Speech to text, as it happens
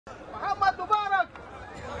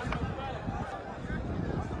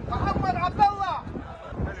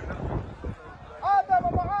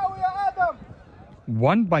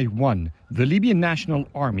One by one, the Libyan National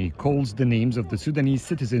Army calls the names of the Sudanese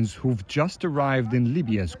citizens who've just arrived in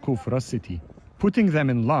Libya's Kufra city, putting them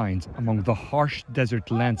in lines among the harsh desert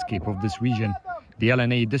landscape of this region. The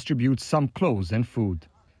LNA distributes some clothes and food.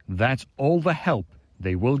 That's all the help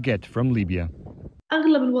they will get from Libya.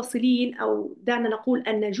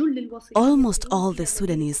 Almost all the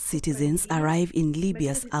Sudanese citizens arrive in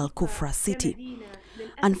Libya's Al-Kufra city.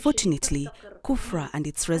 Unfortunately, Kufra and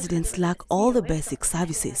its residents lack all the basic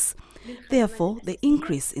services. Therefore, the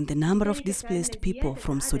increase in the number of displaced people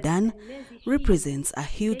from Sudan represents a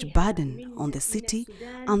huge burden on the city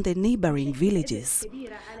and the neighboring villages.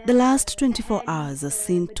 The last 24 hours has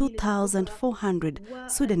seen 2,400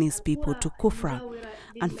 Sudanese people to Kufra.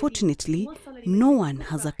 Unfortunately, no one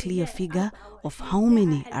has a clear figure of how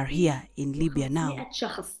many are here in Libya now.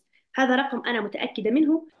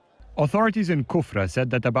 Authorities in Kufra said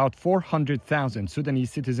that about 400,000 Sudanese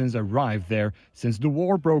citizens arrived there since the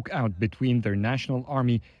war broke out between their national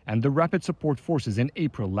army and the Rapid Support Forces in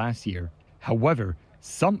April last year. However,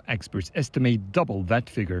 some experts estimate double that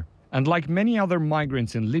figure. And like many other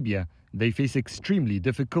migrants in Libya, they face extremely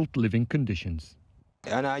difficult living conditions.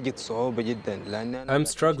 I'm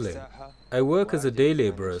struggling. I work as a day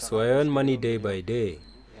laborer, so I earn money day by day.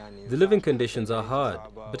 The living conditions are hard,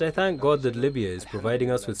 but I thank God that Libya is providing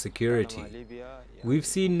us with security. We've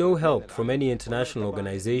seen no help from any international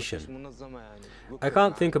organization. I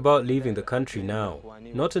can't think about leaving the country now,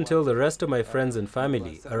 not until the rest of my friends and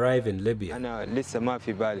family arrive in Libya.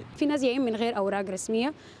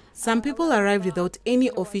 Some people arrived without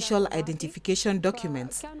any official identification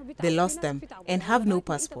documents. They lost them and have no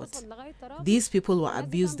passport. These people were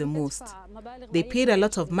abused the most. They paid a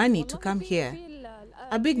lot of money to come here.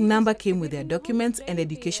 A big number came with their documents and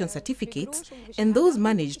education certificates, and those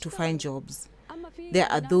managed to find jobs.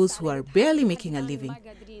 There are those who are barely making a living.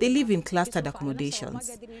 They live in clustered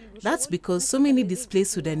accommodations. That's because so many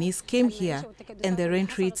displaced Sudanese came here and the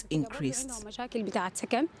rent rates increased.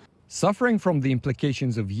 Suffering from the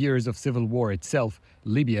implications of years of civil war itself,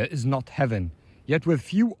 Libya is not heaven. Yet with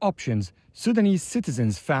few options, Sudanese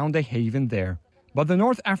citizens found a haven there. But the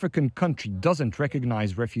North African country doesn't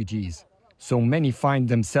recognize refugees. So many find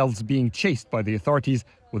themselves being chased by the authorities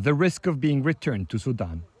with the risk of being returned to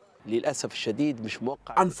Sudan.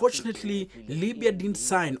 Unfortunately, Libya didn't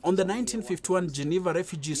sign on the 1951 Geneva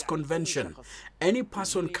Refugees Convention. Any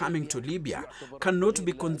person coming to Libya cannot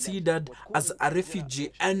be considered as a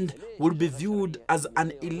refugee and will be viewed as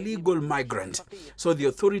an illegal migrant. So the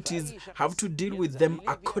authorities have to deal with them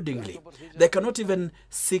accordingly. They cannot even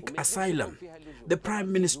seek asylum. The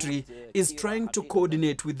Prime Ministry is trying to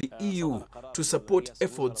coordinate with the EU to support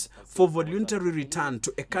efforts for voluntary return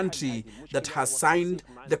to a country that has signed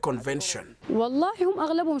the convention.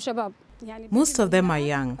 Most of them are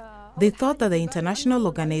young. They thought that the international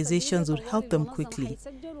organizations would help them quickly.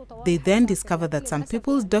 They then discovered that some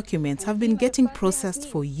people's documents have been getting processed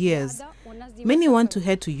for years. Many want to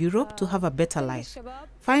head to Europe to have a better life,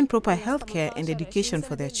 find proper healthcare and education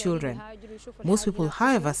for their children. Most people,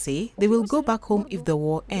 however, say they will go back home if the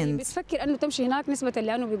war ends.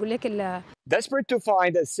 Desperate to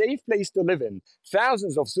find a safe place to live in,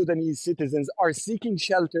 thousands of Sudanese citizens are seeking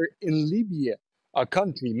shelter in Libya, a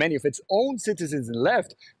country many of its own citizens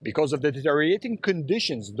left because of the deteriorating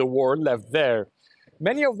conditions the war left there.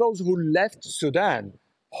 Many of those who left Sudan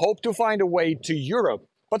hope to find a way to Europe,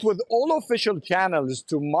 but with all official channels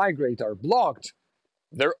to migrate are blocked,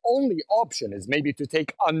 their only option is maybe to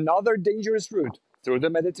take another dangerous route through the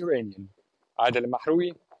Mediterranean. Adel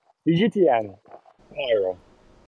Mahroui, CGTN, Cairo.